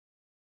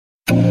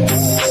I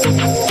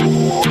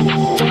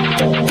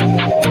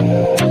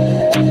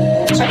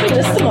can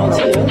list them all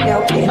to you.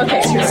 Yeah, okay.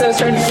 Okay, so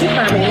starting with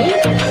eHarmony,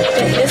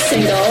 Fitness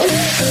Singles,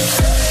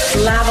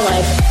 Lava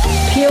Life,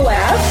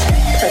 POF,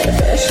 Pray to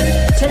Fish,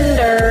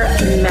 Tinder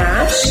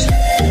Match,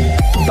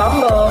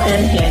 Bumble,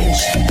 and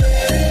Hinge.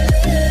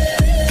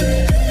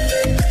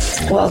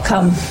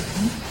 Welcome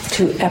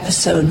to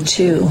episode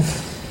 2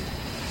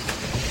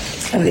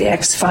 of the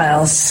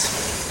X-Files.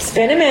 It's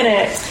been a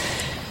minute.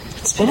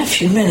 It's been a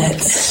few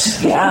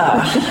minutes.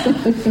 Yeah.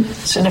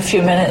 It's been a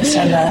few minutes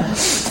and a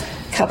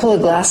couple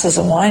of glasses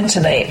of wine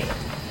tonight.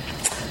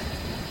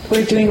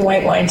 We're doing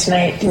white wine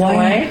tonight. Do you know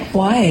why?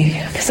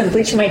 Why? Because I'm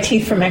bleaching my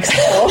teeth from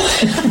Mexico.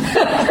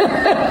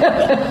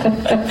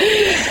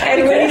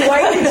 And when you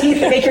whiten your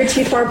teeth, make your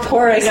teeth more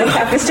porous. You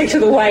have to stick to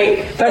the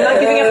white. But I'm not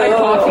giving up my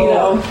coffee,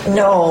 though.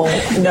 No.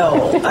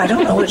 I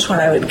don't know which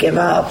one I would give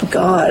up.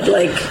 God,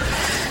 I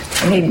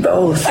need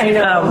both. I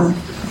know.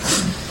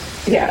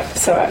 Yeah,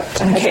 so...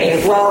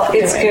 Okay, well,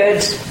 it's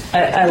good.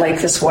 I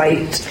like this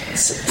white.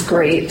 It's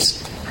great.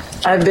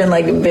 I've been,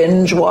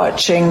 binge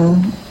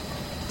watching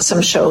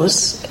some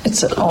shows.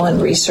 It's all in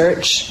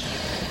research.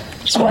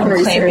 That's what I'm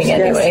claiming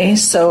anyway.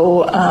 Yes. So,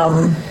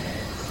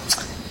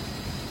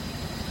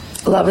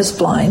 Love is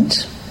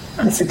Blind.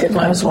 That's a good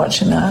one. I was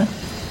watching that.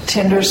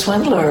 Tinder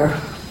Swindler.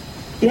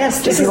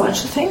 Yes. Did you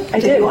watch the thing?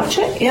 I did. You watch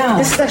it? Yeah.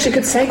 This is actually a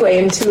good segue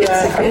into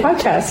our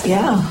podcast.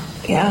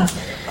 Yeah.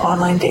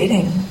 Online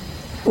dating.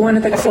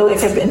 I feel like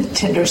I've been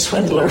Tinder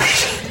Swindler.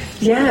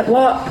 Yeah,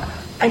 well,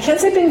 I can't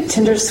say I've been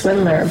Tinder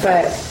Swindler,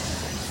 but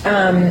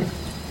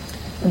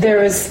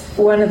there was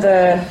one of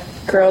the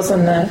girls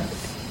on the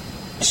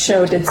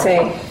show did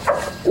say,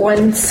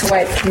 one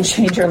swipe can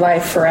change your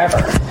life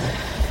forever.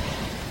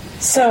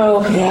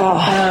 So,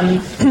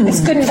 it's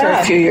good and bad.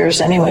 For a few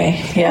years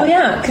anyway. Yeah. Well,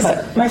 yeah,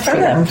 because my friend...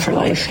 For them, for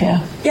life,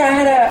 yeah. Yeah, I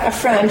had a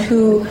friend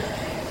who,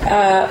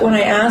 when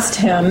I asked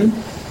him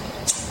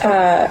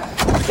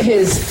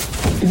his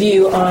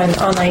view on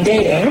online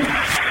dating...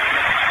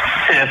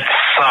 It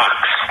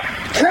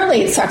sucks.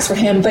 Currently, it sucks for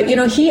him, but,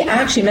 he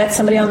actually met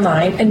somebody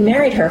online and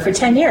married her for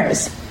 10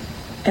 years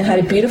and had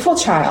a beautiful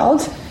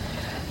child.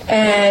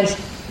 And,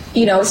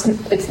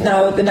 it's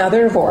now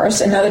they're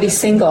divorced, and now that he's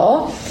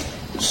single,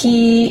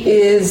 he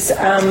is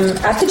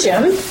at the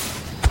gym,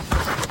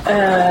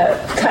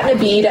 cutting a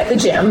bead at the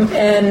gym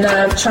and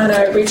trying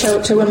to reach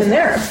out to women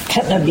there.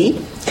 Cutting a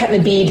bead?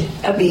 Cutting a bead.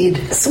 A bead.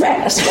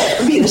 Sweat.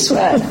 A bead of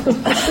sweat.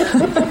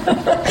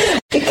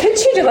 It could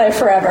change your life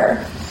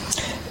forever.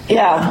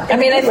 Yeah. I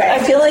mean, I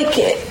feel like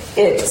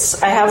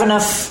it's... I have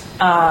enough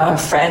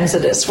friends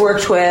that it's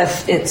worked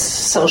with. It's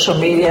social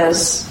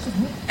media's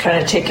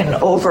kind of taken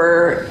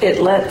over.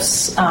 It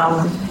lets...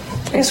 I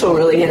guess we'll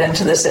really get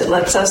into this. It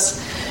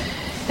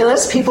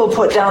lets people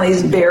put down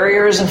these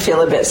barriers and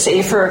feel a bit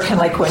safer, kind of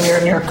like when you're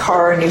in your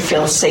car and you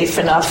feel safe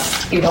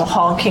enough,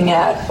 honking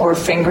at or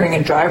fingering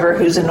a driver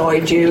who's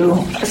annoyed you.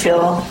 I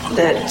feel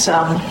that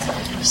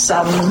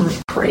some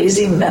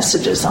crazy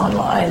messages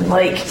online,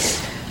 like,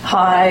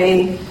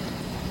 hi,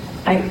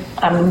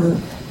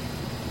 I'm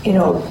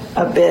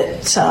a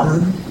bit,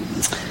 I'm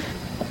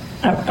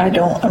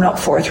not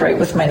forthright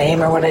with my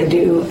name or what I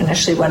do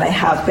initially when I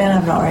have been.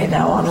 I'm not right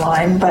now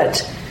online,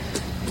 but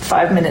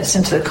 5 minutes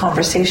into the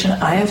conversation,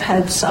 I have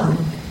had some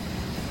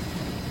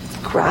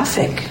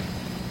graphic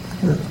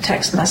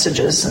text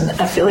messages, and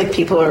I feel like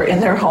people are in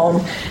their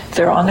home,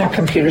 they're on their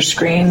computer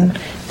screen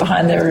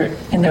in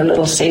their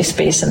little safe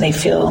space, and they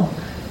feel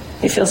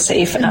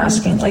safe and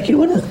asking. Like, you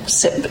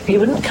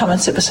wouldn't come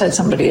and sit beside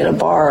somebody at a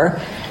bar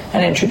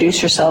and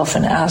introduce yourself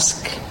and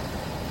ask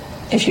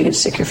if you could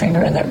stick your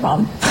finger in their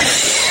bum.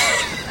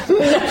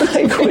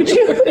 Like, would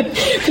you?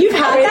 You've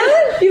had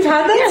that? You've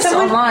had that? Yes,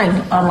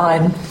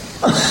 online.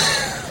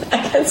 I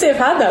can't say I've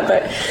had that,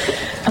 but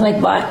I'm like,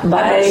 bye,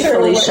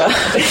 Felicia.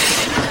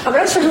 I'm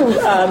not sure who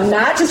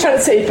Matt is trying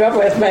to set you up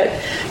with, but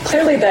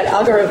clearly that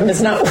algorithm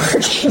is not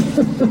working.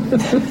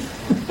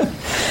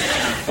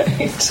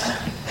 Right.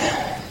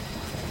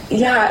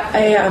 Yeah,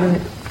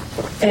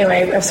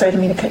 anyway, I'm sorry, I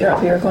didn't mean to cut you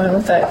off. You were going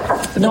with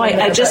that. No,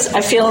 I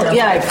feel,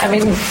 I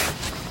mean,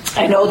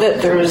 I know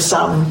that there's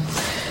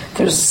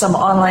some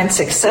online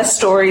success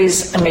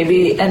stories, and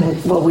we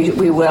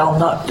will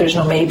not. There's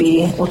no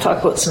maybe. We'll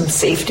talk about some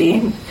safety,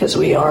 because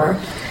we are,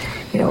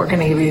 we're going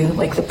to give you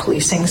like the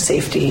policing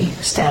safety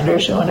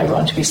standards. We want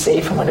everyone to be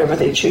safe in whatever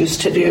they choose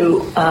to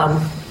do.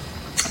 But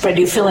I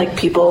do feel like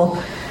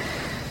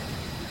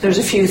there's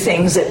a few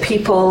things that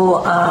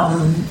people,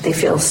 they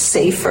feel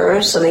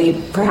safer, so they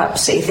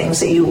perhaps say things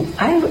that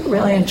I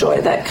really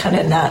enjoy that kind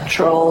of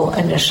natural,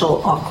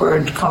 initial,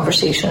 awkward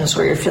conversations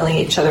where you're feeling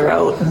each other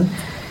out. And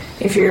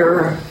if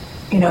you're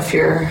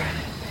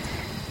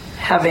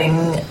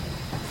having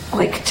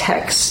like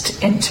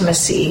text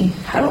intimacy,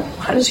 how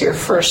does your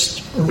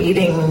first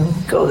meeting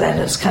go then?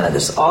 It's kind of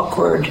this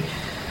awkwardness,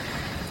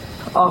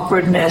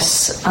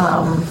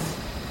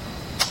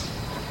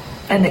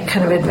 and it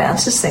kind of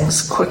advances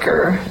things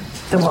quicker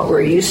than what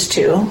we're used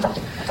to.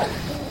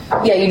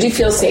 Yeah, you do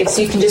feel safe,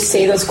 so you can just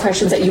say those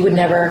questions that you would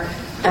never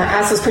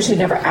ask those questions you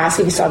never ask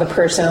if you saw the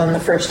person on the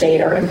first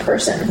date or in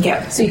person.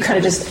 Yeah. So you kind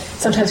of just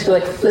sometimes feel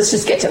like let's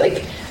just get to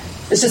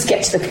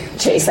the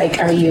chase. Like,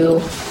 are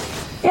you?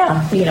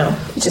 Yeah,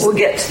 just we'll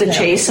get to the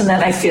chase, and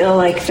then I feel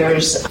like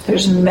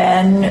there's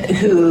men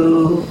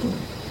who,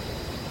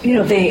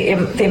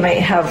 they might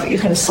have, you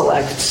can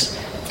select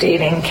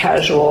dating,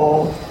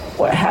 casual,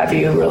 what have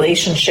you,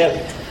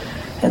 relationship,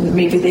 and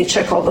maybe they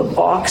check all the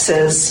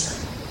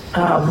boxes,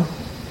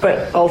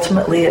 but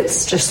ultimately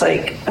it's just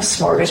like a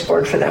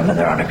smorgasbord for them, and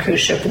they're on a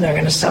cruise ship and they're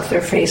going to stuff their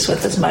face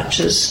with as much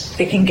as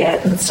they can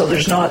get, and so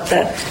there's not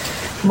that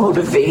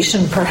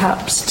motivation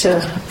perhaps to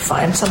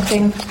find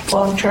something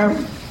long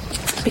term,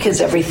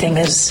 because everything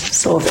is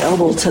so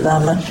available to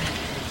them. And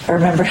I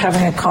remember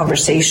having a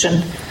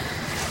conversation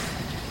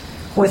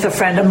with a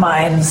friend of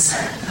mine's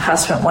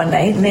husband one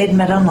night, and they'd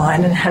met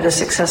online and had a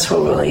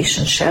successful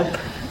relationship.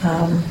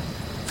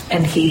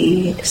 And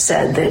he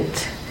said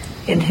that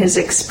in his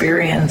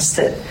experience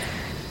that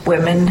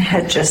women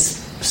had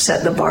just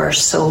set the bar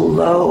so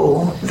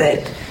low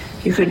that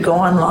you could go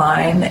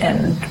online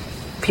and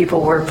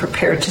people were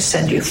prepared to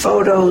send you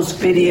photos,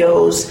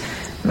 videos,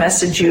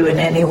 message you in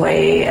any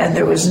way, and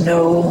there was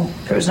no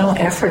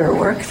effort or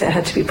work that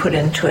had to be put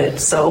into it.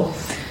 So,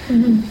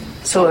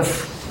 so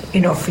if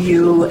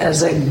you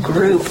as a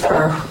group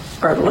are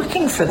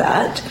looking for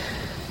that,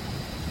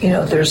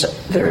 there's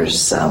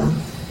it's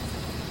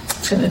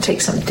going to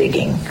take some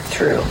digging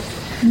through,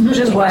 which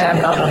is why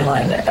I'm not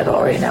online at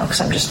all right now,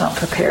 because I'm just not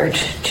prepared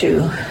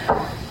to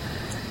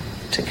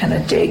kind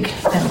of dig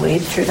and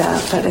wade through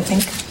that. But I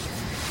think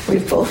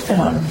we've both been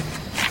on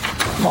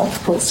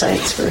multiple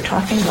sites. We were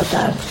talking about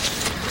that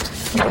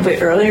a little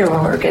bit earlier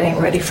when we were getting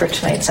ready for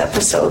tonight's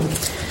episode.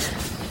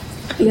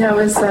 Yeah, it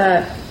was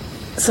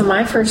so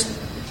my first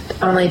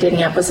online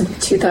dating app was in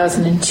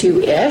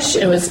 2002-ish.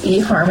 It was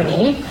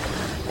eHarmony,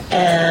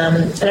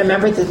 and I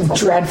remember the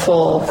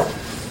dreadful,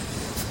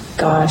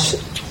 I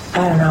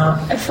don't know,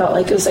 I felt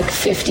like it was like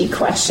 50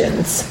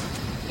 questions,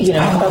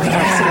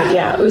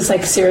 it was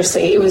like,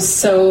 seriously, it was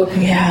so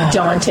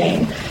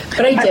daunting,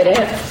 but I did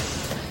it.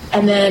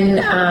 And then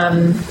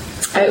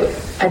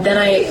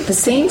the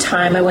same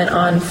time I went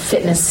on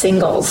Fitness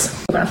Singles.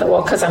 And I thought,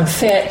 well, because I'm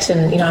fit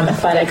and I'm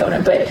athletic,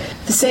 but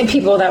the same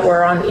people that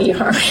were on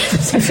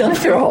eHarmony, I feel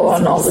like they're all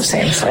on all the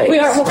same sites. We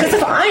are. Well, because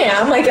if I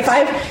am, like, if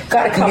I've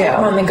got a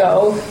couple on the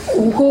go,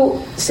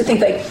 who's to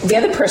think like the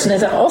other person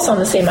isn't also on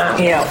the same app?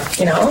 Yeah,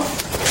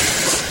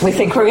 we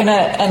think we're gonna,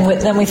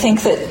 and then we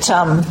think that.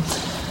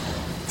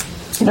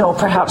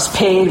 Perhaps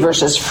paid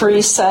versus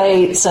free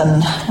sites,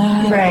 and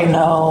I don't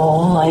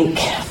know, like,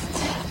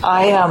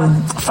 I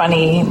am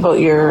funny about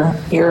your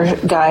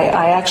guy.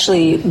 I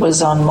actually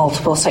was on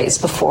multiple sites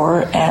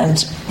before,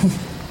 and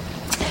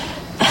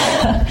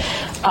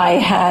I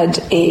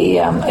had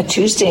a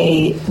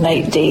Tuesday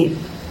night date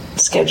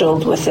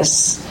scheduled with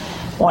this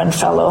one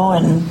fellow,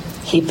 and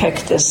he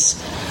picked this,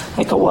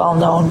 like, a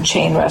well-known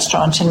chain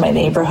restaurant in my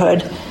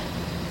neighborhood,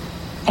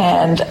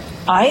 and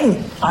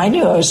I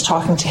knew I was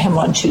talking to him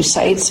on two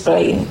sites, but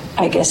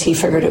I guess he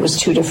figured it was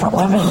two different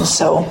women.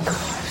 So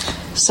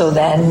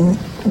then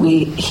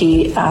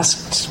he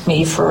asked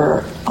me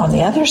on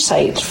the other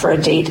site for a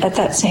date at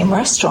that same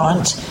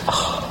restaurant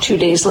 2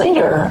 days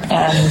later,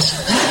 and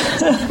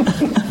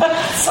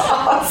that's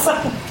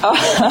awesome.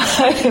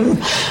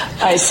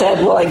 I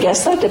said, well, I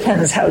guess that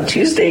depends how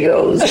Tuesday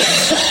goes.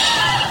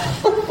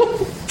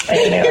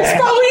 Anyway, he was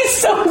probably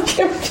so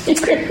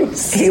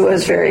confused. He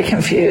was very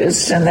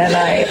confused, and then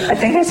I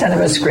think I sent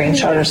him a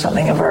screenshot or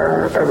something of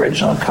our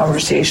original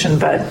conversation,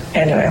 but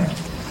anyway,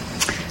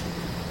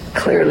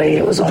 clearly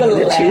it was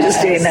only the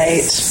Tuesday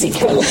night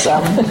because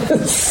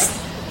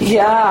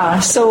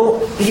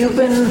so you've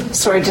been,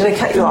 sorry, did I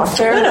cut you off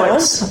there? No.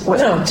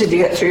 Did you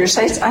get through your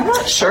sites? I'm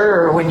not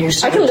sure when you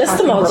started. I can list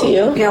them all to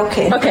you. Yeah,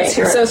 okay.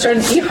 So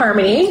started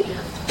eHarmony,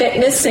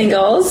 Fitness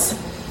Singles,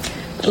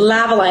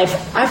 Lavalife.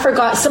 I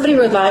forgot. Somebody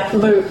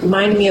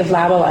reminded me of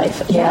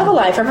Lavalife. Yeah.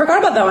 Lavalife. I forgot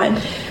about that one.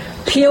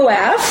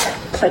 POF,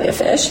 Plenty of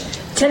Fish,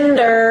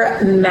 Tinder,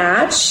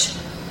 Match,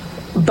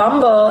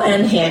 Bumble,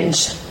 and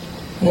Hinge.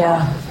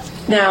 Yeah.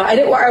 Now,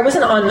 I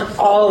wasn't on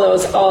all of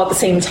those all at the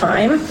same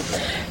time,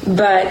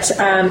 but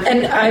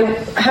and I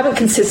haven't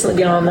consistently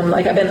been on them.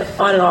 Like, I've been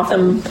on and off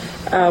them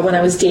when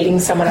I was dating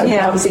someone. I would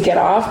obviously get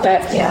off,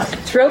 but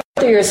throughout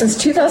the years since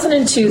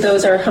 2002,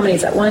 those are, how many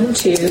is that? 1,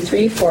 2,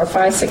 3, 4,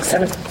 5, 6,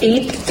 7,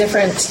 8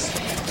 different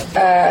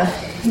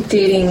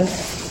dating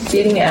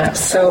apps.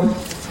 So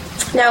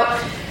now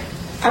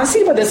I was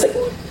thinking about this. Like,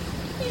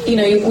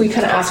 we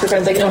kind of ask our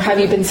friends, like, have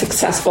you been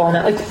successful in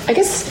that? Like, I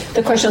guess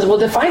the question is, well,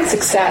 define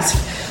success.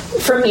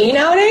 For me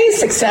nowadays,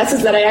 success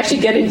is that I actually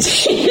get a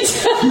date.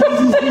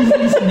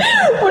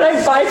 When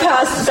I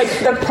bypass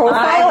the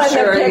profile and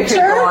the picture. You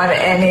could go on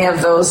any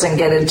of those and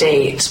get a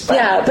date.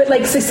 But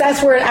like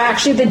success where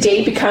actually the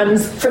date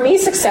becomes, for me,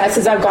 success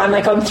is I've gone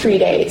like on 3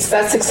 dates.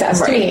 That's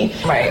success to me.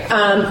 Right.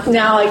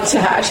 Now, like, to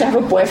actually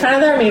have a boyfriend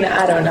out there, I mean,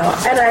 I don't know.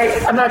 And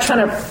I'm not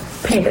trying to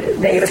paint a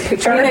negative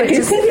picture. I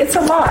do think it's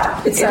a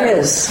lot. It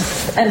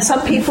is. And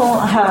some people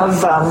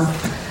have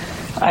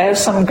I have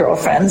some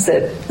girlfriends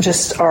that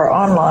just are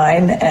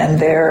online, and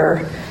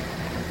their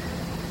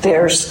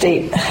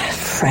state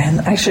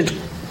friend. I should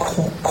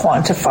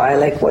quantify,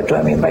 like, what do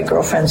I mean by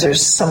girlfriends?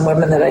 There's some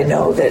women that I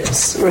know that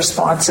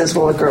response is,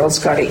 well, the girl's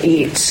got to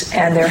eat,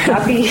 and they're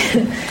happy.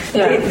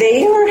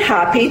 they are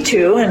happy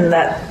too, and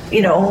that,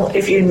 you know,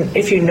 if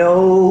you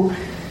know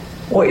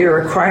what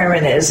your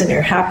requirement is and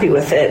you're happy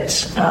with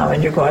it,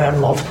 and you're going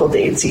on multiple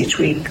dates each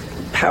week,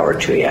 power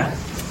to you.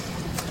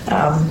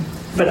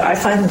 But I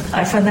find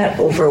that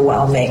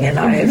overwhelming, and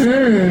I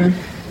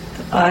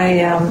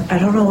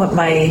don't know what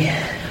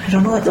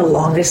the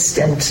longest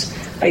stint.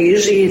 I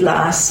usually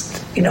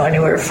last, you know,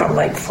 anywhere from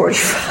like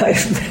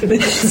 45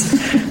 minutes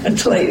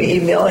until I'm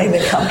emailing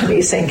the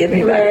company saying, "Give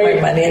me back my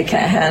money. I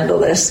can't handle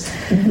this."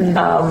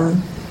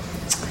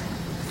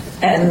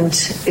 And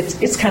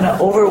it's kind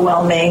of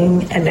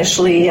overwhelming.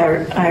 Initially,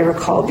 I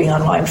recall being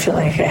online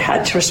feeling like I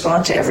had to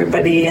respond to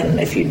everybody, and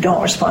if you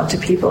don't respond to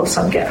people,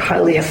 some get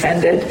highly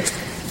offended.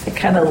 I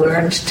kind of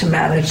learned to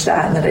manage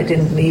that, and that I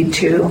didn't need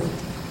to.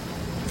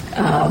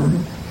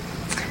 And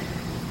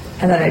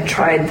then I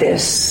tried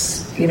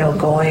this, you know,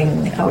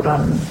 going out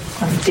on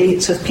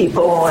dates with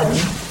people, and,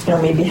 you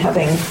know, maybe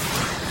having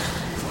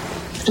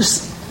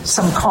just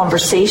some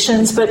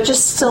conversations, but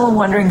just still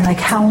wondering, like,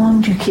 how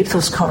long do you keep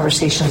those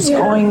conversations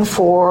going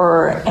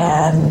for,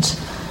 and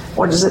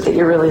what is it that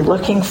you're really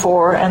looking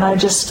for? And I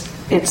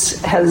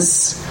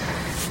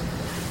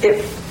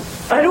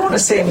don't want to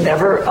say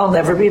I'll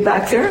never be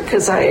back there,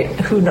 because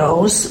who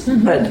knows?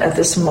 But at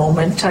this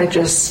moment, I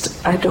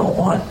don't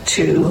want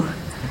to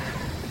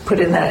put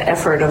in that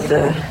effort of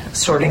the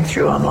sorting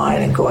through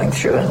online and going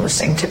through and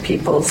listening to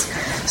people's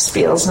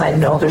spiels. And I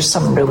know there's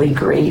some really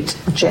great,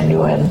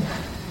 genuine,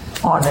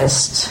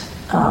 honest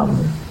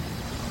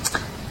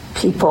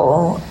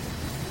people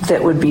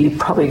that would be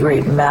probably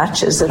great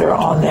matches that are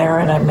on there,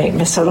 and I may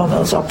miss out on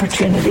those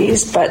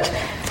opportunities. But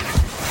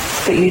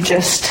you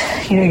just,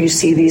 you know, you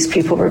see these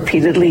people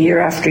repeatedly year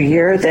after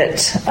year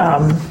that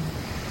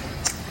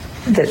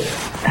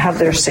have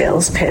their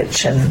sales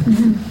pitch,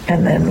 and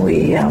then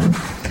we,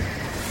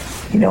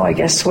 you know, I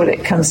guess what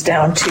it comes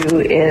down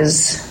to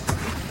is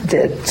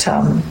that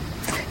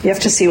you have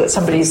to see what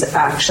somebody's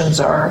actions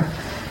are,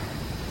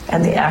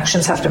 and the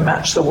actions have to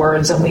match the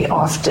words. And we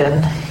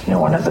often, you know,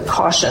 one of the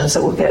cautions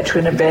that we'll get to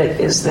in a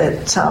bit is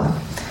that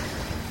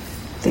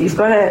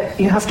that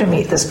you have to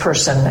meet this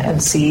person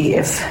and see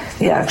if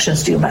the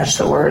actions do match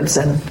the words.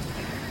 And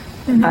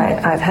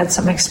I've had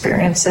some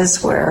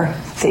experiences where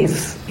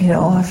they've, you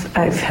know,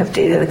 I've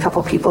dated a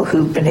couple people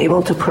who've been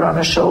able to put on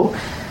a show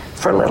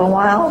for a little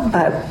while,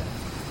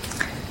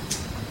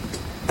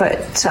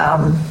 but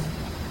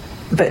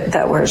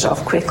that wears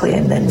off quickly,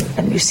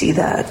 and you see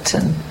that.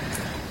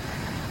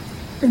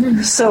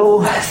 And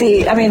so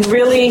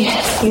really,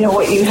 you know,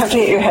 what you have to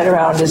get your head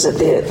around is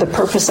that the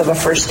purpose of a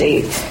first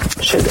date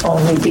should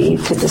only be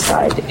to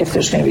decide if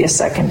there's going to be a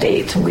second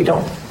date. And we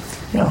don't,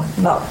 you know,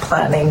 not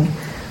planning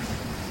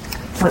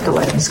what the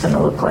wedding's going to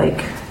look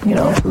like, you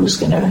know, whose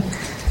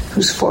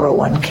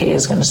 401k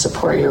is going to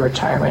support your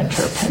retirement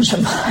or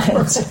pension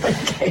plans,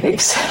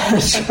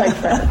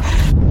 etc.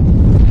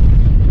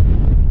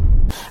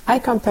 I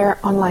compare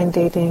online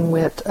dating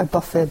with a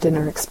buffet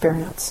dinner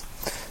experience.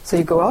 So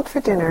you go out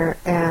for dinner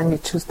and you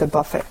choose the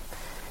buffet.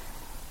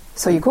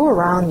 So you go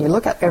around, you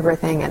look at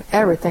everything, and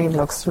everything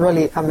looks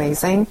really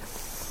amazing.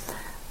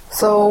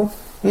 So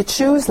you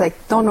choose,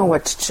 like, don't know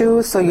what to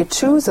choose, so you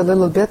choose a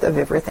little bit of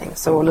everything.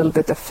 So a little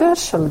bit of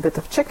fish, a little bit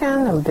of chicken,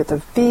 a little bit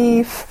of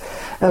beef,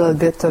 a little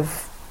bit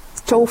of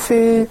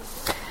tofu.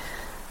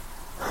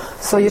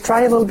 So you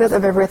try a little bit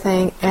of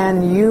everything,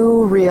 and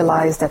you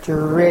realize that you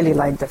really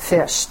like the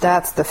fish.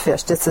 That's the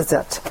fish. This is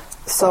it.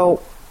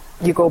 So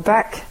you go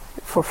back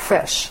for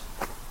fish,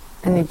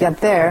 and you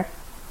get there,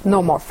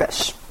 no more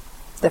fish.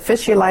 The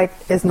fish you like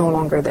is no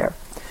longer there.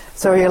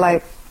 So you're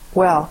like,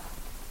 well,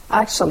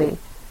 actually,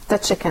 the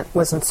chicken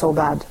wasn't so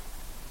bad.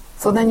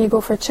 So then you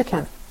go for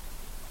chicken.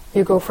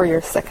 You go for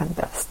your second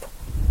best.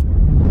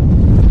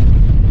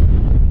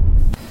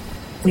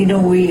 You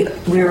know,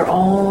 we're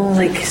all,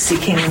 like,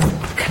 seeking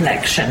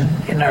connection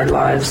in our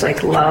lives,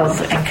 like love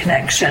and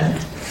connection,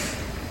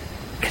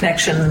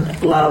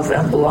 love,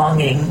 and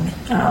belonging.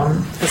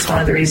 That's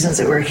one of the reasons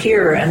that we're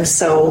here. And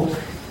so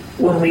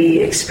when we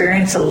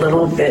experience a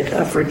little bit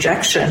of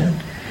rejection,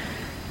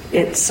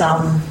 it's,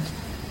 I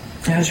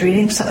was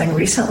reading something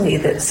recently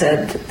that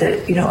said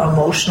that, you know,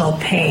 emotional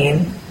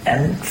pain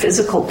and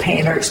physical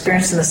pain are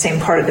experienced in the same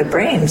part of the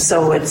brain.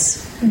 So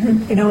it's,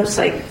 you know, it's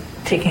like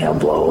taking a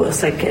blow,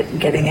 it's like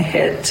getting a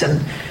hit.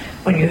 And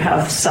when you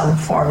have some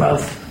form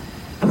of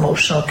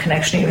emotional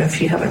connection, even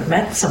if you haven't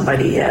met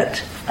somebody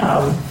yet,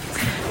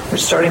 we're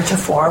starting to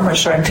form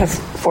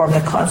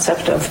the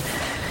concept of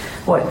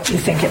what you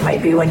think it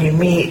might be when you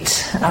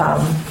meet,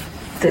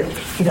 that,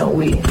 you know,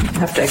 we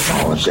have to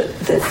acknowledge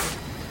that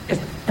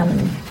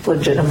and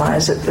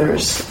legitimize that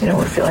there's, you know,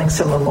 we're feeling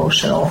some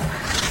emotional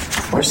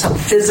or some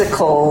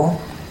physical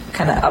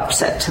kind of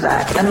upset to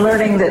that, and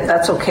learning that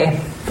that's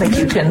okay. Like,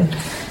 you can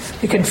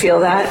feel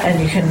that,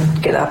 and you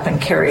can get up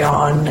and carry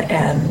on,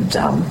 and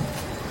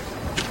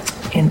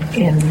in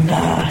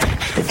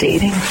the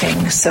dating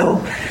thing.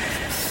 So,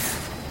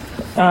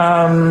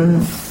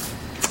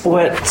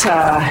 what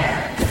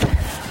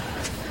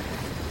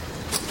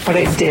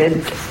I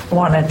did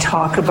want to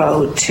talk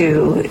about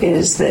too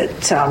is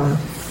that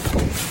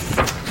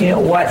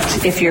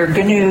what if you're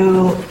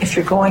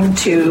going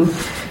to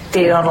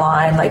date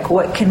online, like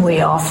what can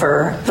we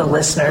offer the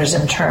listeners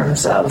in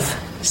terms of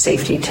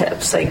safety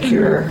tips? Like what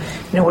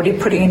are you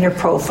putting in your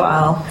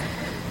profile?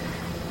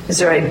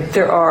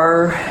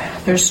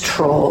 There's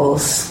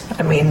trolls.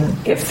 I mean,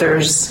 if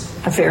there's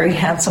a very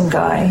handsome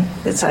guy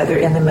that's either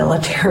in the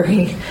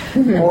military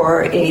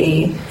or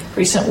a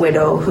recent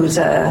widow who's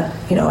a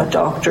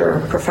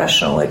doctor,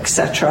 professional,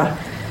 etc.,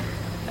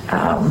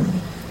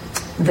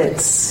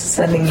 that's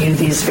sending you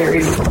these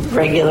very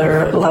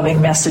regular,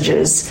 loving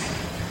messages,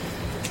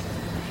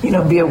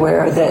 be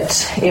aware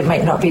that it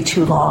might not be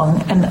too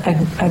long. And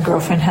a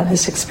girlfriend had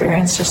this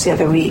experience just the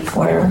other week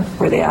where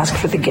they ask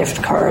for the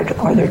gift card,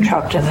 or they're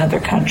trapped in another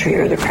country,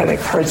 or their credit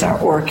cards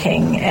aren't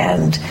working,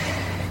 and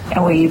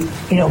we,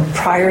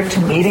 prior to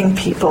meeting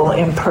people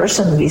in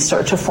person, we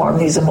start to form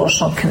these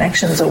emotional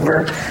connections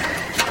over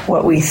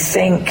what we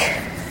think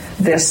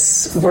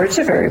words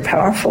are very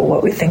powerful,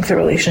 what we think the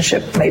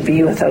relationship may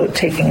be, without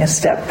taking a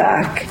step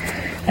back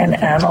and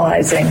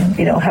analyzing,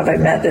 have I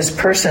met this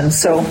person?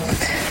 So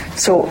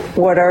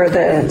what are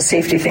the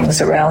safety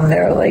things around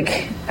there? Like,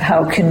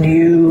 how can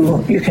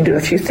you can do a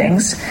few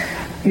things.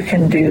 You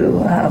can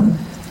do,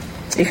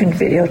 you can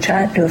video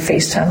chat, do a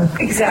FaceTime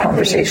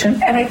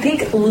conversation. And I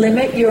think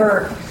limit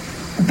your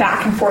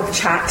back and forth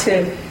chat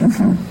to,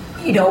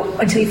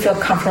 until you feel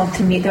comfortable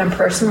to meet them in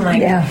person.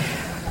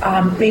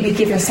 Maybe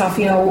give yourself,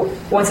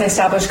 once I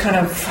establish kind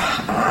of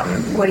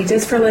what he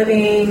does for a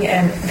living,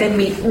 and then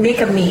make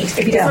a meet.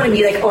 If you just want to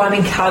meet, like, I'm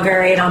in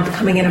Calgary and I'm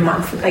coming in a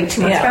month, like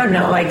 2 months ago,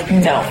 no.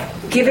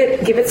 Give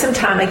it some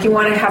time. Like, you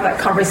want to have that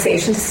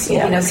conversation, see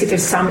if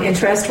there's some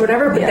interest or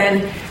whatever, but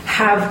then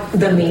have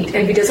the meet. And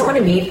if he doesn't want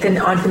to meet, then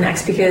on to the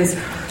next, because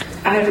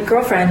I had a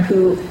girlfriend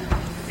who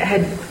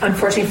had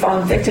unfortunately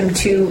fallen victim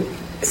to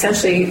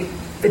essentially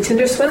the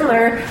Tinder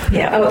swindler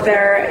out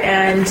there,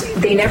 and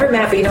they never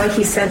met, but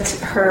he sent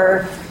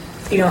her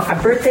a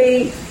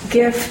birthday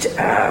gift,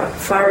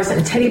 flowers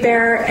and a teddy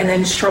bear, and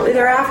then shortly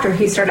thereafter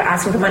he started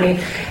asking for money,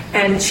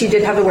 and she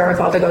did have the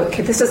wherewithal to go,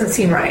 okay, this doesn't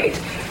seem right.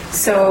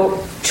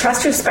 So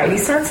trust your spidey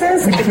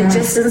senses. If it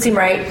just doesn't seem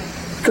right,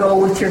 go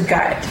with your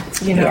gut,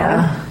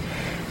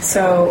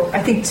 So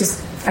I think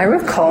I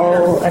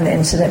recall an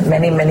incident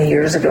many, many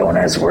years ago when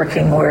I was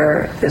working,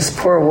 where this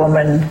poor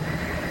woman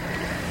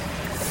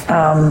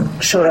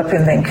showed up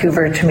in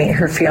Vancouver to meet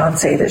her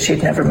fiance that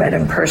she'd never met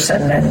in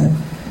person, and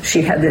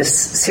she had this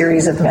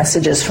series of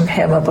messages from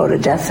him about a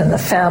death in the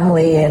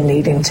family and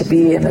needing to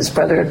be, and his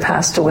brother had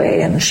passed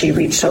away, and she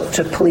reached out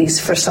to police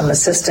for some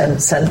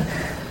assistance, and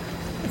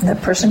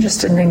that person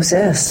just didn't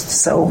exist.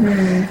 So,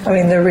 I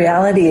mean, the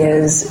reality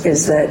is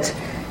that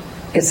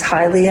it's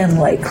highly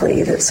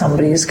unlikely that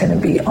somebody is going to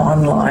be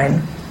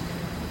online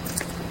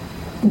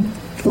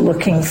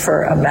looking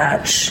for a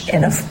match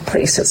in a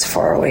place that's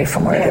far away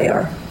from where they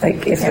are.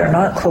 Like, if they're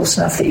not close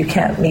enough that you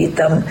can't meet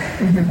them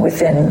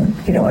within,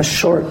 a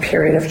short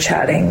period of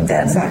chatting,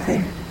 then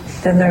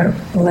they're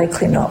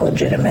likely not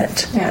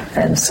legitimate. Yeah.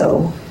 And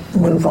so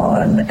move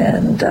on,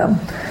 and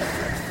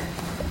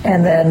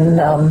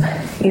then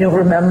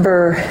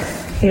remember,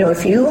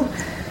 if you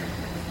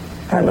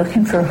are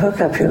looking for a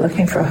hookup, you're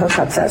looking for a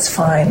hookup, that's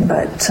fine,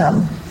 but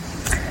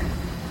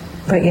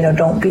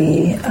don't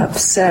be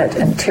upset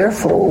and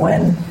tearful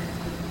when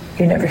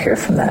you never hear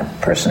from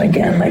that person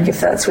again. Like,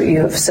 if that's what you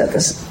have set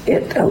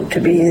it out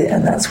to be,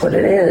 and that's what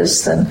it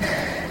is, then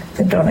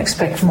don't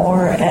expect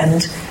more.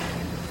 And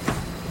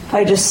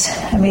there's,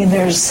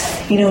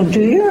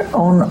 do your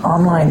own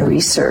online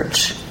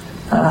research.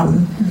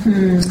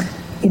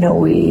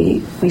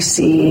 We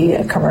see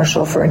a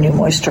commercial for a new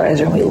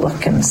moisturizer, and we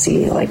look and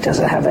see, like, does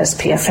it have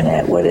SPF in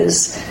it? What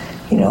is,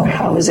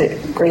 how is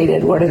it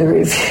graded? What are the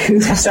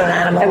reviews? Test on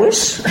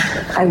animals.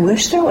 I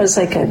wish there was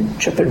like a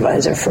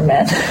TripAdvisor for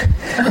men.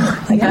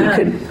 We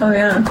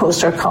could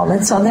post our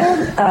comments on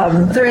there.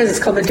 There is. It's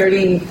called the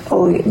Dirty.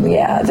 Oh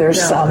yeah,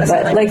 there's some, but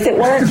that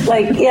weren't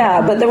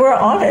but they were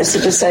honest.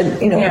 It just said,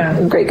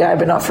 great guy,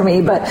 but not for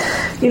me. But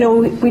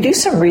we do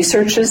some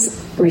research.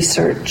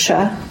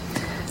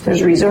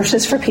 There's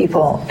resources for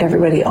people,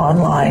 everybody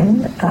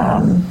online.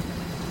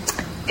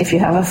 If you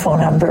have a phone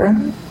number,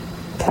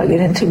 plug it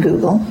into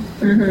Google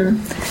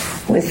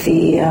with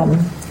the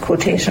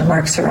quotation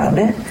marks around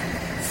it.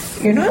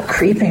 You're not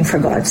creeping, for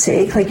God's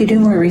sake. Like, you do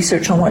more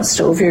research on what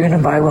stove you're going to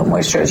buy, what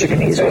moisturizer you're going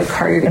to use, what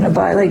car you're going to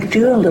buy. Like,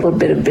 do a little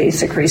bit of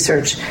basic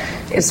research.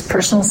 It's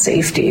personal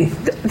safety.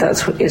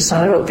 It's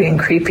not about being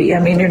creepy. I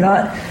mean, you're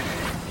not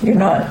going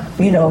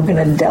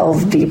to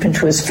delve deep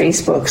into his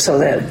Facebook so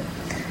that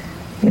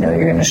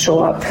you're going to show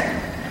up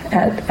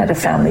at a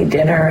family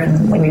dinner,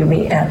 and when you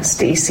meet Aunt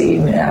Stacy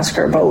and ask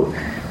her about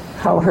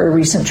how her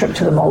recent trip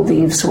to the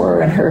Maldives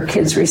were and her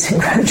kids' recent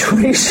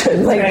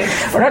graduation. Like,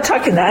 we're not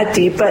talking that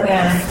deep, but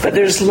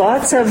there's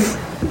lots of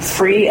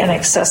free and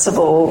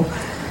accessible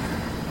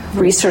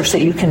research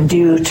that you can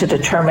do to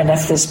determine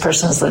if this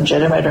person is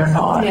legitimate or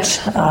not.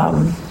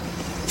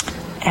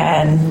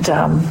 And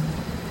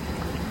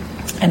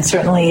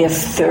certainly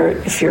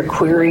if your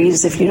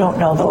queries, if you don't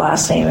know the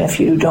last name, if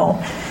you don't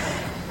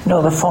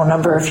know the phone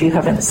number, if you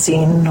haven't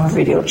seen or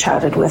video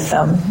chatted with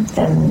them,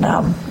 then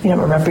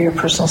remember your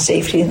personal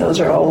safety. Those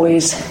are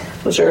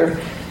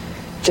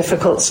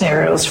difficult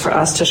scenarios for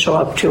us to show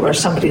up to, where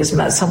somebody has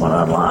met someone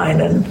online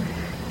and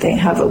they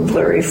have a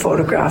blurry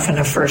photograph and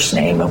a first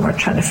name, and we're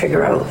trying to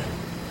figure out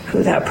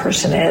who that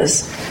person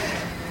is.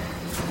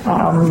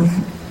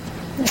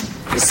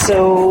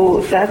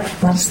 So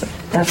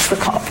that's the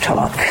cop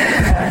talk,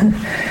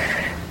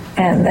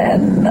 and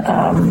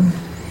then.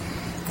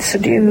 So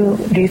do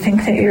you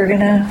think that you're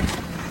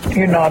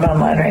not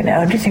online right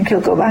now? Do you think you'll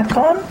go back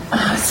on?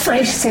 It's funny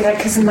you should say that,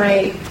 because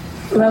my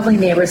lovely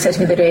neighbor said to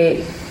me the other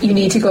day, you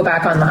need to go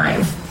back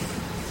online.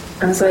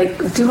 I was like,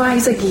 do I?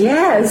 He's like,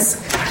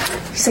 yes.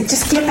 He's like,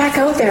 just get back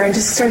out there and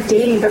just start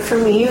dating. But for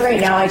me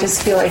right now, I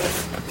just feel like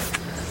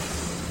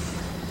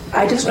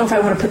I just don't know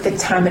if I want to put the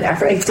time and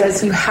effort.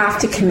 You have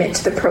to commit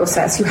to the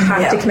process. You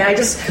have to commit.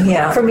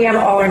 For me, I'm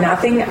all or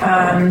nothing.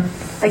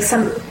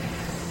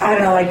 I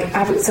don't know, like,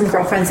 I have some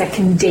girlfriends that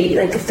can date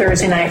like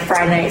Thursday night,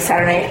 Friday night,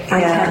 Saturday night.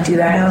 I can't do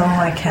that. No,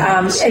 I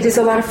can't. It is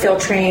a lot of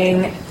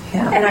filtering.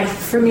 Yeah. And I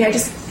think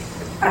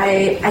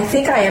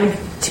I am,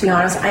 to be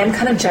honest, I am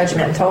kind of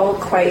judgmental,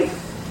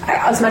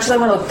 as much as I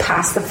want to look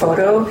past the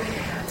photo.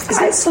 Is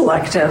it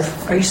selective?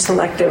 Are you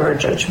selective or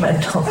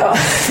judgmental? Oh,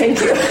 thank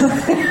you.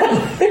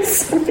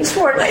 It's so much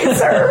more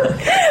nicer.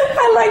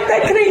 I like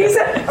that. Can I use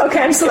it? Okay,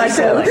 I'm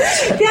selective.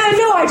 Yeah,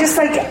 no, I just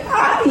like,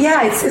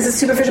 it's a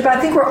superficial, but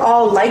I think we're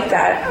all like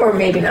that, or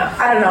maybe not.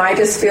 I don't know. I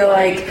just feel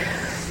like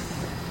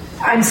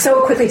I'm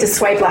so quickly to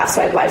swipe left,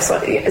 swipe right.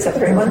 Is that the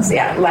right ones?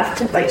 Yeah,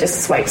 left, like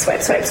just swipe. So I'm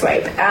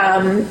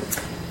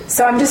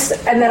just,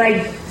 and then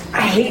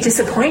I hate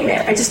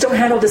disappointment. I just don't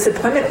handle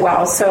disappointment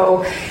well.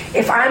 So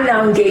if I'm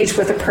now engaged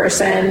with a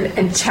person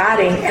and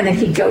chatting and then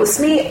he ghosts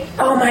me,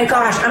 oh my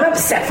gosh, I'm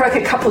upset for like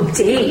a couple of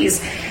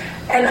days.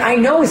 And I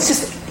know it's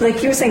just,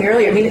 like you were saying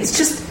earlier, I mean, it's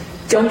just,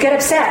 don't get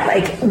upset.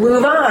 Like,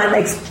 move on.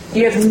 Like,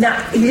 he doesn't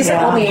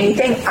owe me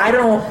anything. I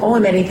don't owe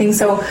him anything.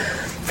 So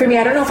for me,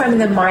 I don't know if I'm in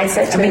the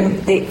mindset to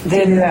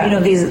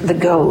the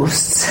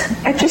ghosts.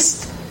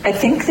 I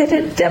think that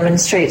it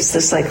demonstrates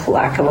this like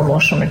lack of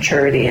emotional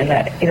maturity, and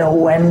that,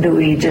 when do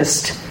we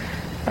just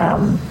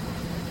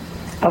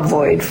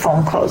avoid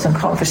phone calls and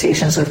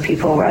conversations with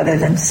people rather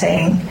than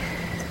saying,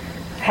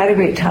 had a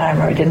great time,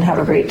 or I didn't have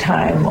a great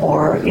time,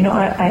 or,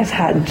 I've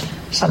had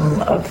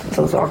some of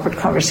those awkward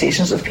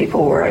conversations with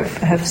people where I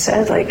have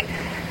said, like,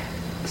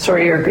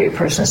 sorry, you're a great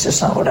person, it's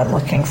just not what I'm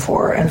looking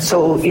for. And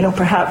so,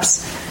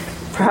 perhaps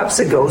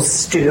the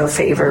ghosts do a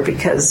favor,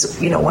 because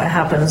what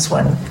happens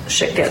when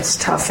shit gets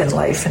tough in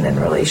life and in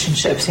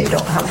relationships, and you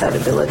don't have that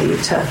ability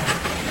to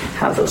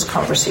have those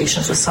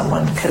conversations with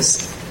someone,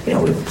 because we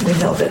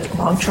know that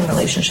long-term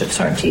relationships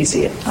aren't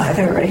easy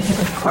either, right? It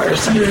requires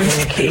some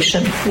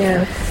communication.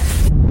 Yeah.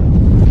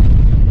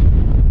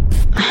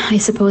 I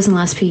suppose in the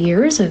last few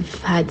years I've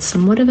had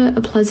somewhat of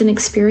a pleasant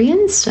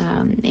experience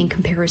in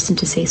comparison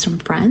to, say, some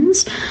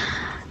friends.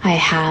 I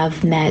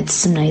have met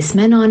some nice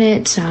men on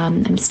it.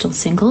 I'm still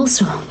single,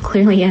 so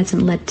clearly it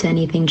hasn't led to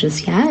anything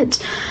just yet.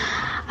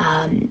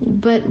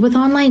 But with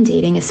online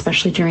dating,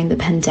 especially during the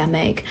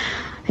pandemic,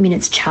 I mean,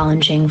 it's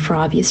challenging for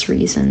obvious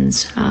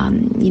reasons.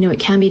 It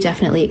can be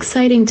definitely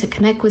exciting to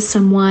connect with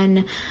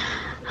someone,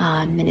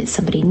 and it's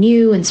somebody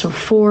new and so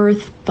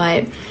forth.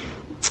 But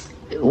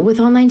with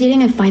online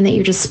dating, I find that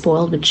you're just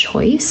spoiled with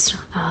choice.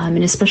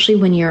 And especially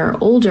when you're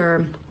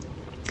older,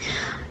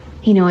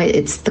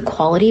 it's the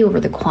quality over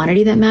the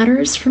quantity that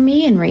matters for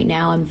me. And right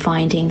now I'm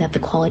finding that the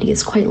quality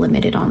is quite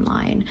limited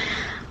online.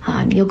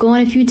 You'll go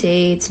on a few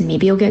dates and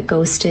maybe you'll get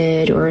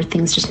ghosted, or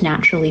things just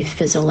naturally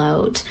fizzle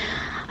out.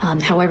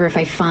 However, if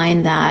I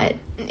find that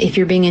if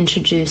you're being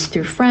introduced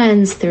through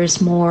friends,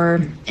 there's more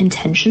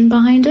intention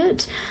behind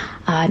it,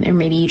 and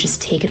maybe you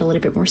just take it a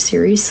little bit more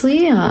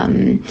seriously.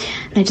 And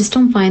I just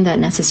don't find that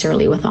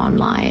necessarily with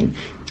online.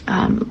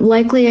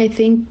 Likely, I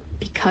think,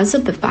 because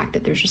of the fact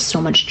that there's just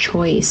so much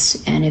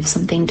choice, and if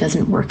something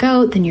doesn't work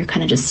out, then you're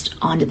kind of just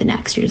on to the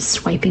next. You're just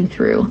swiping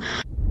through.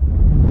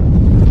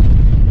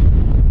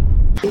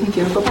 Do you think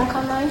you'll go back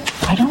online?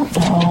 I don't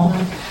know.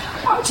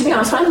 To be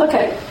honest, when I look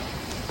at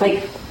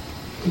like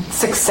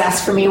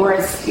success for me, where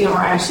it's where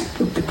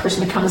actually the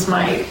person becomes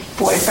my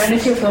boyfriend,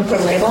 if you want to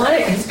put a label on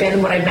it, has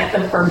been when I met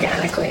them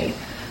organically.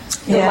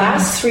 The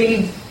last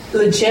 3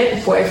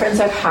 legit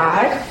boyfriends I've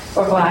had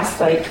over the last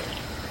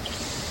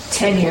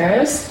 10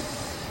 years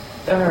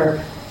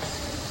or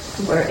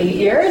 8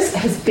 years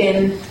has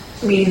been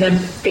meeting them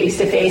face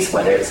to face,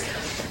 whether it's,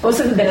 most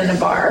of them have been in a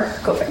bar,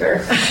 go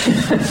figure,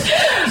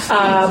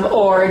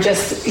 or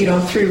just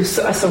through a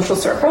social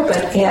circle.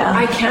 But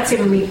I can't say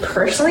to me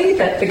personally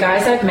that the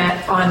guys I've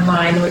met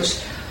online, which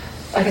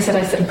like I said,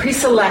 I'm pretty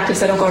selective,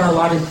 so I don't go on a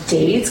lot of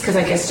dates because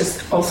I guess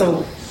just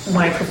also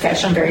my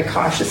profession, I'm very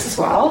cautious as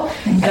well.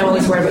 And I'm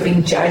always worried about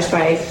being judged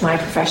by my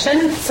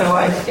profession, so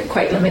I'm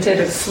quite limited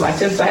or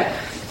selective, but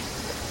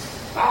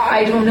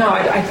I don't know.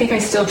 I think I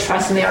still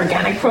trust in the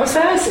organic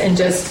process, and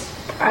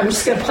I'm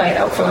just going to play it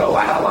out for a little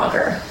while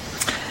longer.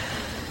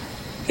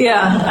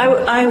 Yeah,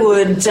 I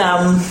would.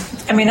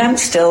 I mean, I'm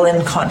still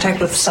in contact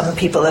with some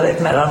people that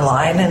I've met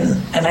online,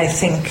 and I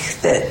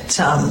think that,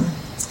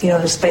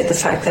 despite the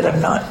fact that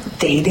I'm not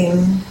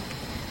dating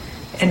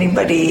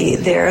anybody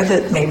there,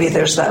 that maybe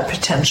there's that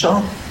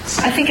potential.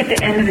 I think at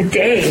the end of the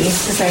day,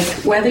 it's like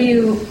whether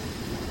you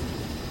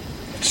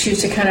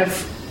choose to kind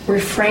of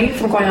refrain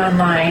from going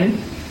online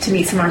to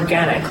meet someone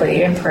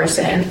organically in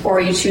person,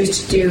 or you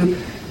choose to do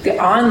the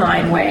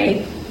online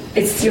way,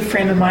 it's your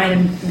frame of mind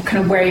and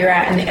kind of where you're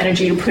at and the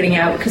energy you're putting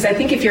out. Because I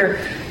think if you're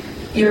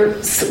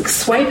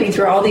swiping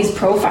through all these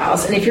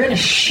profiles, and if you're in a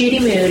shitty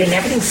mood and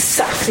everything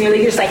sucks, and you're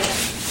just like,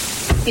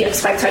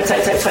 swipe.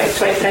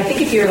 But I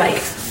think if you're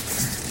like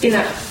in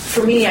that,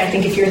 for me, I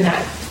think if you're in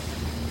that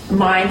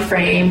mind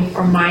frame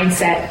or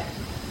mindset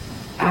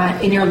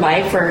in your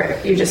life where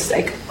you're just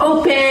like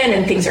open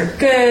and things are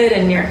good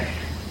and your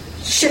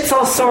shit's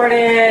all sorted,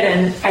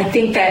 and I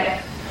think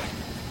that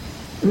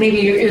maybe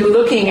you're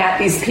looking at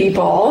these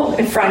people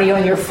in front of you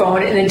on your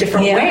phone in a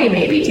different way,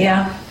 maybe.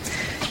 Yeah.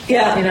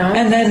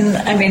 And then,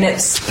 I mean,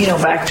 it's,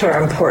 back to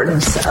our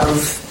importance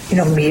of,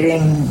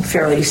 meeting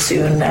fairly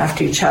soon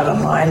after you chat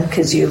online,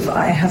 because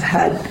I have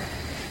had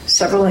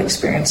several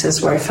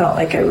experiences where I felt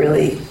like I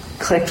really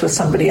clicked with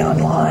somebody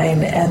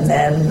online, and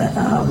then,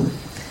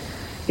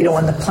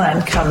 when the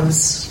plan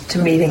comes to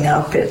meeting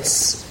up,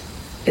 it's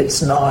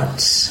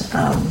not,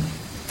 I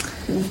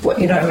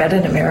met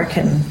an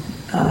American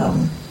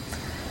a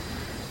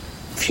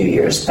few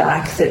years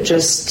back that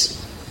just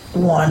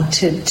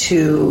wanted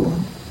to,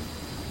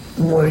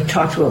 when we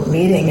talked about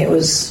meeting, it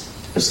was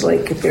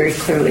like very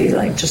clearly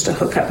like just a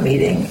hookup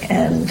meeting,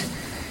 and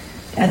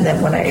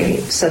then when I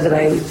said that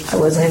I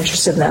wasn't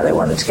interested in that, I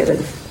wanted to get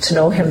to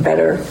know him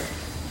better.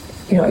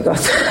 I got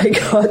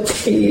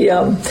the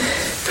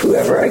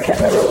whoever, I can't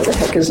remember what the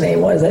heck his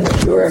name was. I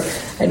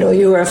know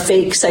you were a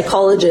fake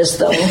psychologist,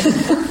 though.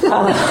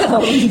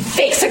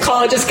 Fake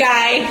psychologist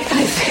guy.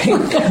 I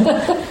think.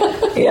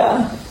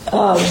 Yeah.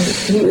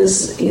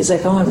 He's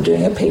like, I'm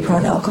doing a paper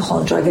on alcohol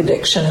and drug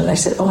addiction, and I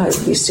said, I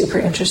would be super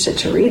interested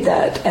to read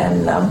that,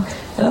 and I'm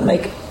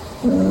like,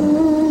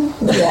 no,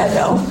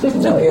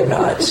 you're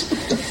not.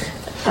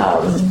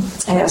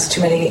 I ask too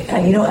many,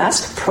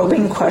 ask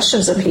probing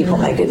questions of people.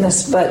 My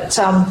goodness, but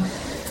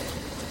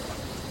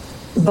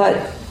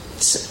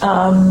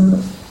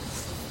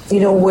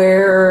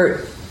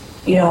where,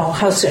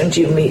 how soon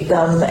do you meet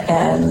them,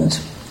 and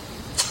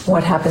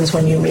what happens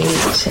when you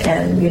meet,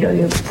 and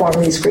you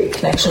form these great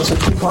connections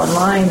with people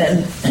online,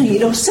 and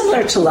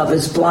similar to Love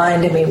Is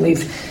Blind. I mean, we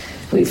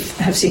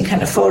have seen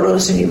kind of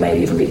photos, and you might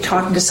even be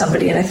talking to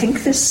somebody, and I think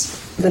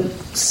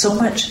so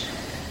much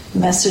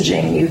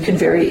messaging, you can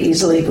very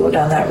easily go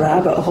down that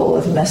rabbit hole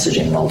of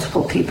messaging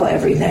multiple people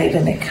every night,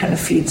 and it kind of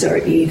feeds our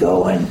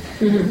ego and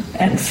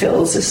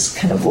fills this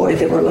kind of void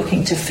that we're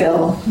looking to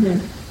fill,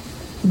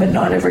 but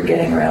not ever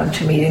getting around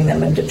to meeting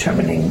them and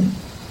determining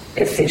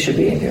if they should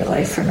be in your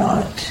life or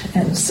not.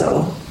 And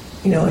so,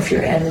 if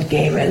your end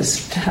game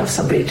is to have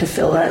somebody to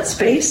fill that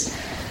space,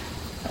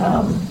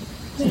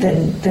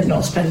 then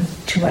don't spend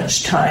too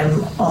much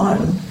time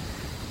on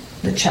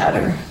the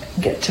chatter.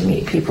 Get to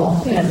meet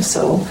people. And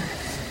so,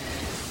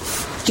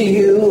 do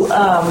you,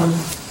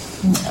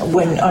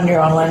 when on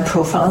your online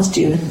profiles,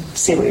 do you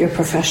say what your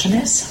profession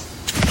is?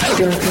 I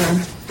don't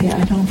know. Yeah,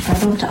 I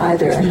don't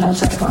either. And how's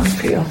that gone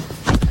for you?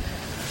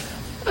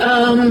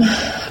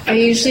 I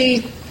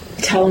usually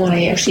tell them when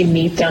I actually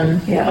meet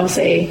them. Yeah. I'll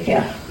say,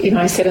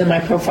 I said in my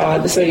profile,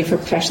 this is what I do for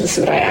profession, this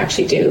is what I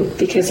actually do.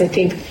 Because I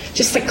think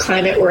just the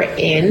climate we're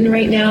in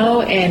right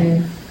now,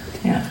 and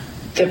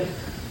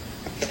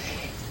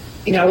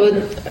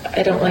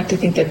I don't like to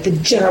think that the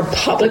general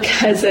public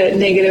has a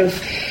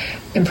negative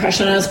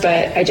impression on us,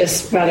 but I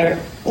just rather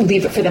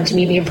leave it for them to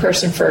meet me in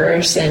person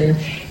first and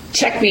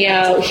check me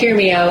out, hear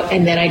me out,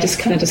 and then I just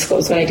kind of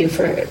disclose what I do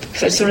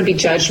because I just want to be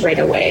judged right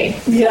away.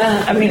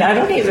 Yeah, I mean, I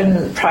don't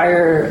even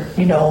prior,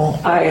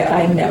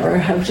 I never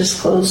have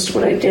disclosed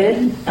what I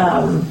did,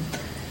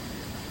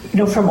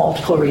 for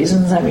multiple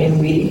reasons. I mean,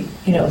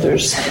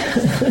 there's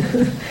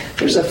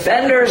there's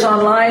offenders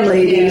online,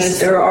 ladies. Yes.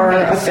 There are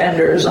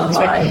offenders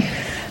online. Right.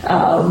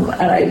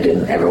 And I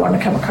didn't ever want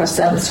to come across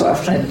them, so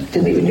often I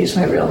didn't even use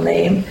my real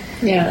name.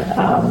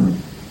 Yeah.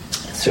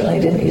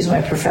 Certainly didn't use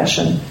my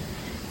profession.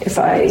 If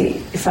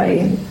I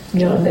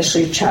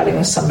initially chatting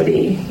with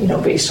somebody,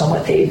 based on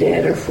what they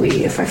did, or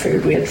if I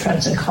figured we had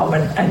friends in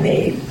common, I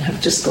may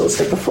have disclosed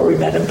it before we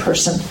met in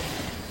person.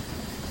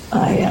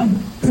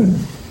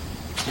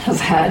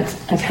 I've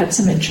had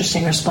some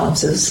interesting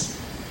responses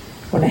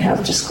when I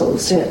have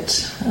disclosed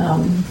it.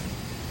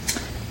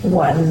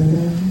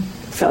 One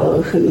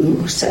fellow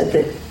who said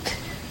that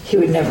he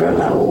would never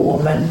allow a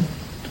woman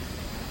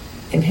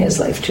in his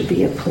life to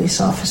be a police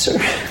officer.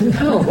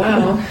 Oh,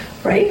 wow.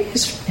 Right?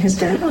 His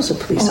dad was a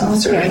police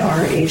officer in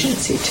our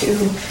agency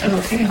too.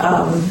 Okay.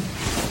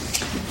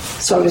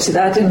 So obviously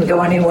that didn't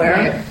go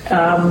anywhere.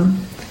 Right.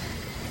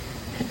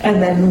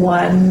 And then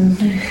one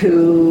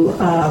who,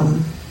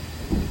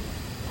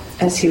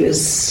 as he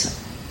was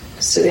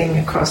sitting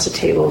across the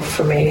table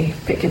from me,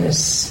 picking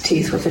his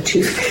teeth with a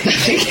toothpick,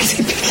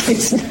 Picking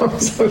his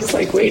nose. I was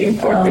like waiting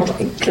for oh it.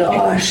 my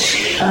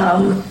gosh.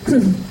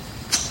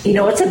 You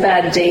know, it's a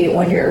bad date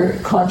when you're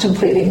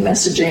contemplating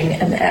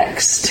messaging an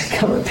ex to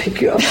come and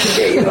pick you up and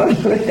get you out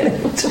of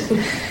it.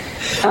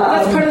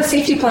 That's part of the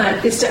safety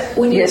plan. Is to,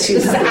 when you, Yes, you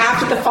this is have-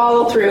 after the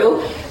follow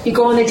through. You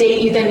go on the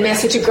date. You then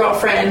message a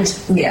girlfriend.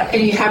 Yeah.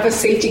 And you have a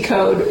safety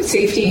code,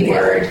 safety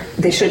word.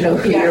 They should know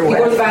who Yeah, you're you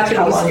go to with, the bathroom,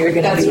 how long you're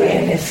going to that's be right.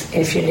 in,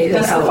 if you need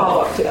That's help. the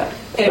follow up to that.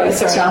 Anyway, But,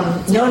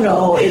 sorry.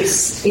 no,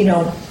 it's, you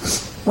know,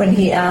 when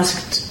he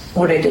asked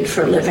what I did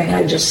for a living,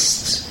 I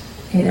just,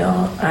 you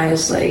know, I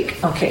was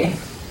like, okay,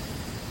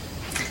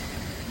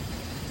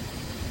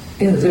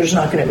 you know, there's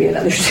not going to be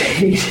another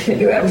date.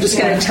 Anyway, I'm just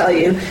going to tell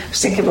you. I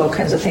was thinking of all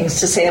kinds of things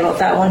to say about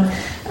that one.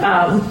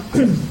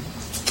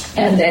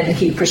 And then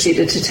he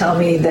proceeded to tell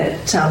me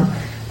that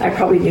I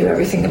probably knew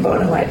everything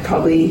about him. I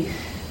probably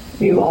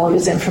knew all of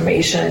his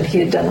information. He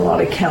had done a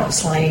lot of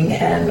counseling,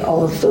 and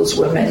all of those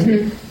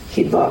women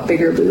he'd bought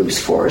bigger boobs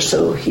for,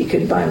 so he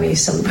could buy me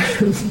some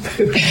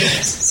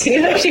boobs. Can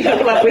you actually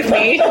hook him up with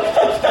me?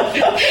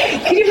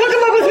 Can you hook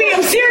him up with me?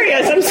 I'm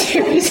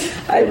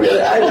serious. I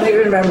don't even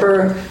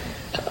remember.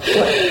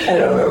 I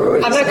don't remember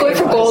what I'm his not going name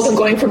for was. gold. I'm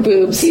going for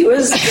boobs. He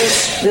was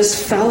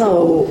this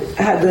fellow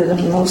had the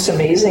most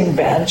amazing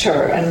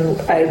banter, and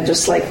I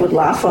just like would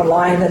laugh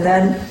online. And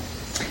then,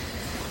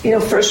 you know,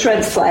 first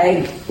red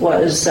flag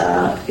was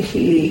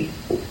he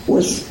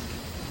was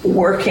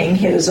working.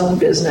 He had his own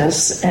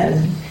business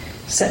and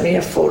sent me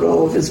a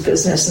photo of his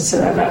business and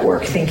said, "I'm at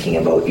work thinking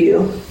about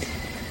you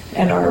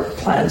and our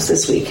plans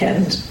this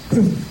weekend."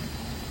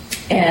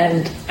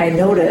 And I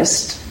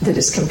noticed that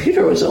his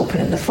computer was open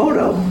in the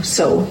photo.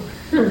 So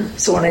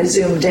when I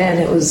zoomed in,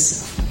 it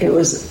was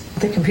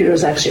the computer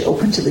was actually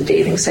open to the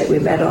dating site we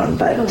met on,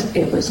 but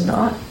it was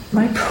not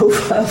my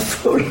profile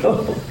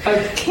photo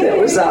that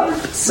was up.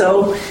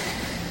 So,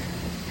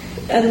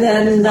 and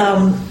then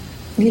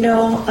you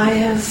know, I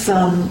have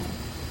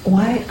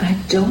why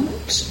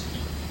does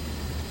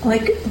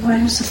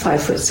a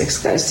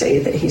 5'6" guy say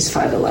that he's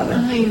 5'11"?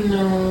 I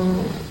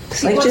know.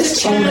 Like,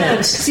 just own it.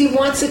 Because he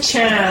wants a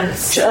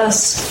chance.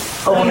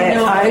 Just own it.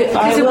 know. I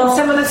Because will.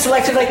 someone that's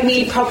selected like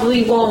me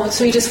probably won't,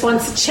 so he just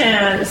wants a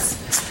chance.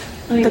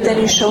 But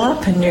then you show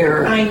up and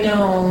you're. I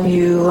know.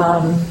 You.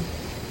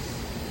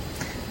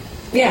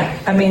 Yeah.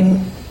 I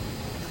mean,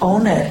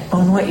 own it.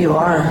 Own what you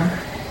are.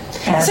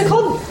 Is it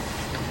called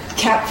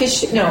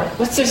catfish? No.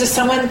 There's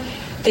someone,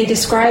 they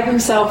describe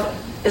himself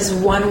as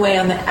one way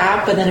on the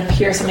app, but then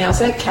appear something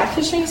else. Is that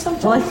catfishing or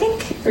something? Well, I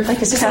think Or like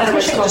is it's this not what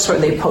it's catfishing called? just where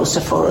they post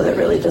a photo that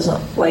really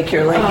doesn't like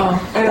you're like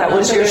Oh, I don't that know.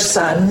 was your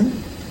son.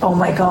 Oh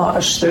my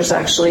gosh! There's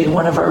actually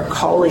one of our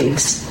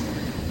colleagues.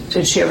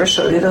 Did she ever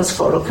show you those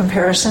photo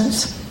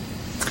comparisons?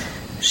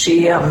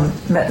 She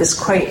met this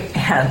quite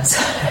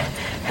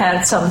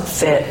handsome,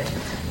 fit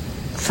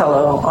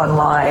fellow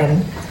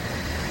online,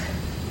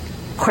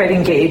 quite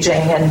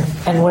engaging,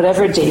 and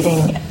whatever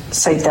dating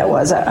site that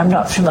was. I'm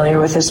not familiar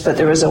with this, but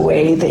there was a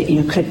way that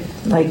you could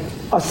like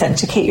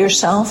authenticate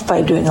yourself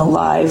by doing a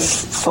live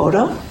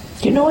photo.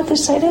 Do you know what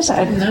this site is?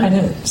 I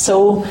didn't.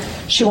 So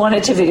she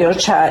wanted to video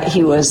chat.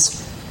 He was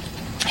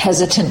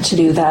hesitant to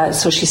do that,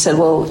 so she said,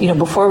 well, you know,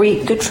 before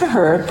we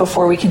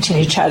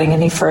continue chatting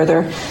any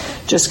further,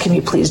 just can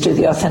you please do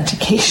the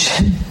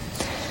authentication?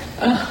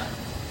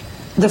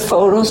 The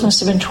photos must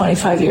have been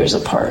 25 years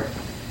apart.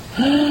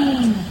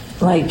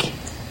 Like,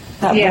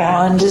 that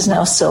blonde is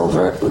now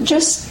silver.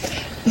 Just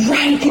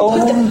Right.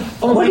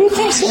 what do you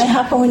think is going to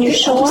happen when you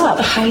show up?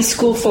 The high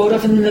school photo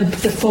of him in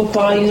the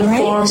football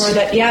uniform, Right. or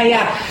that.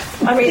 Yeah.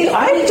 I mean,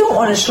 I don't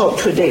want to show up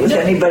to a date with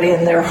anybody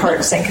in their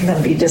heart thinking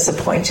them be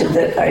disappointed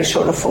that I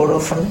showed a photo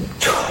from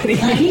 20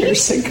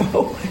 years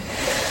ago.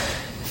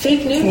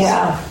 Fake news.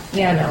 Yeah.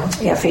 Yeah. No.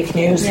 Yeah, fake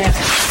news. Yeah.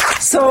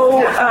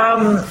 So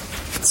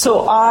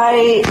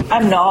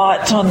I'm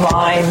not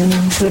online.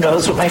 Who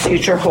knows what my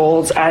future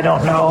holds? I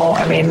don't know.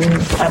 I mean,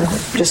 I'm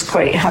just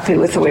quite happy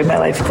with the way my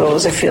life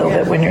goes. I feel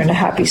that when you're in a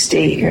happy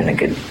state, you're in a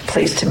good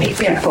place to meet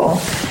people.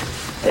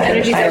 The And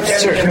energy's I out have there in the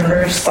certain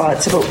universe.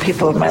 thoughts about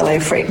people in my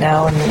life right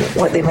now and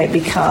what they might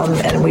become.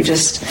 And I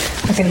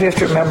think we have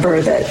to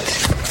remember that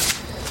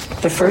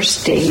the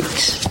first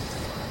date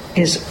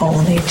is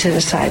only to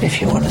decide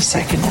if you want a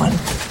second one.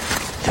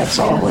 That's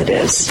all it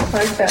is. I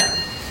like that.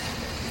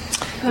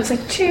 I was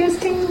like, cheers,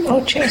 ding.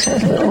 Oh, cheers!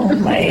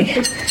 My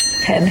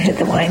pen hit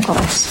the wine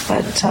glass.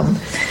 But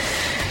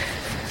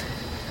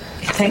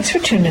thanks for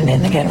tuning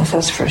in again with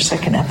us for a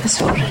second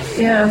episode.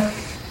 Yeah,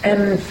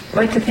 and I'd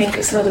like to thank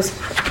some of those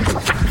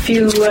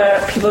few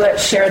people that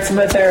shared some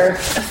of their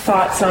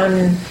thoughts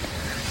on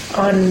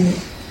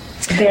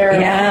their.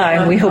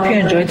 Yeah, and we hope you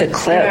enjoyed the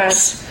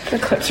clips. Yeah,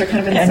 the clips are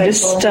kind of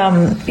insightful.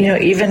 And just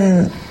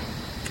even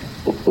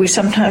we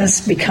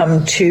sometimes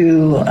become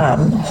too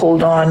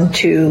hold on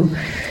to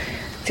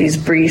these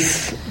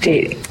brief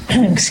these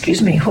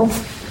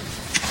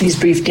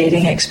brief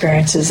dating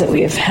experiences that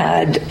we have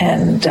had,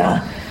 and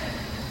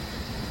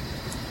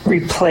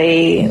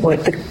replay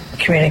what the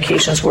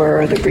communications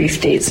were, or the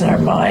brief dates in our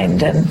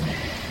mind. And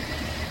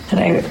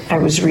I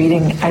was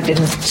reading, I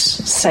didn't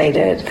cite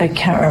it, I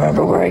can't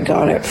remember where I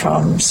got it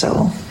from,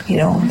 so,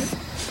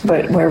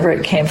 but wherever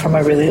it came from, I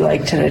really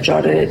liked it. I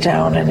jotted it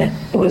down, and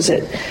it was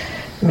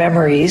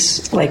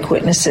memories, like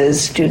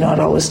witnesses, do not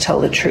always tell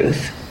the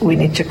truth. We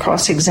need to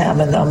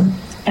cross-examine them,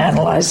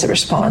 analyze the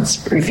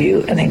response,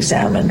 review, and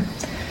examine.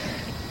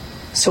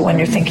 So when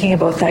you're thinking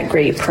about that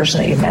great person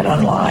that you met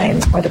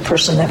online, or the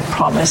person that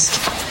promised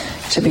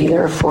to be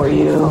there for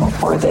you,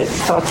 or that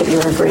thought that you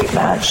were a great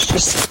match,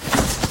 just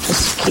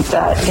keep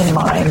that in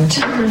mind,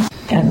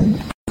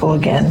 and go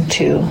again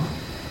to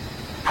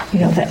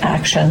the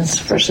actions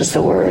versus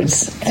the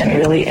words, and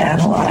really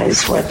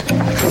analyze what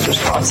those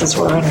responses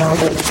were, and know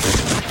that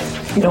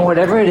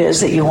whatever it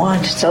is that you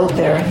want, it's out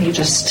there. You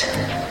just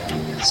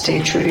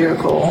stay true to your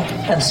goal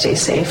and stay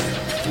safe.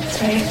 That's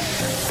right.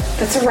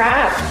 That's a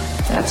wrap.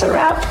 That's a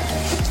wrap.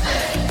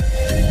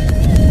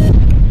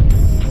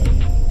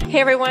 Hey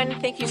everyone,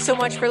 thank you so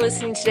much for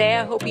listening today.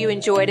 I hope you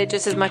enjoyed it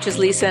just as much as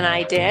Lisa and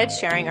I did,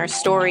 sharing our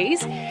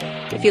stories.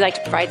 If you'd like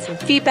to provide some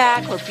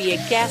feedback or be a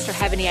guest or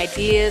have any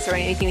ideas or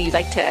anything that you'd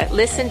like to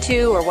listen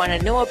to or want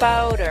to know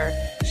about or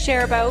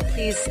share about,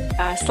 please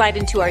slide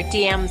into our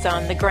DMs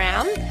on the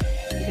gram.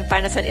 You can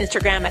find us on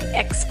Instagram at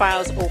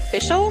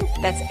XFilesOfficial.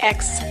 That's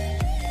X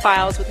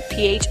Files with a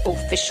PH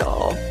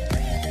official.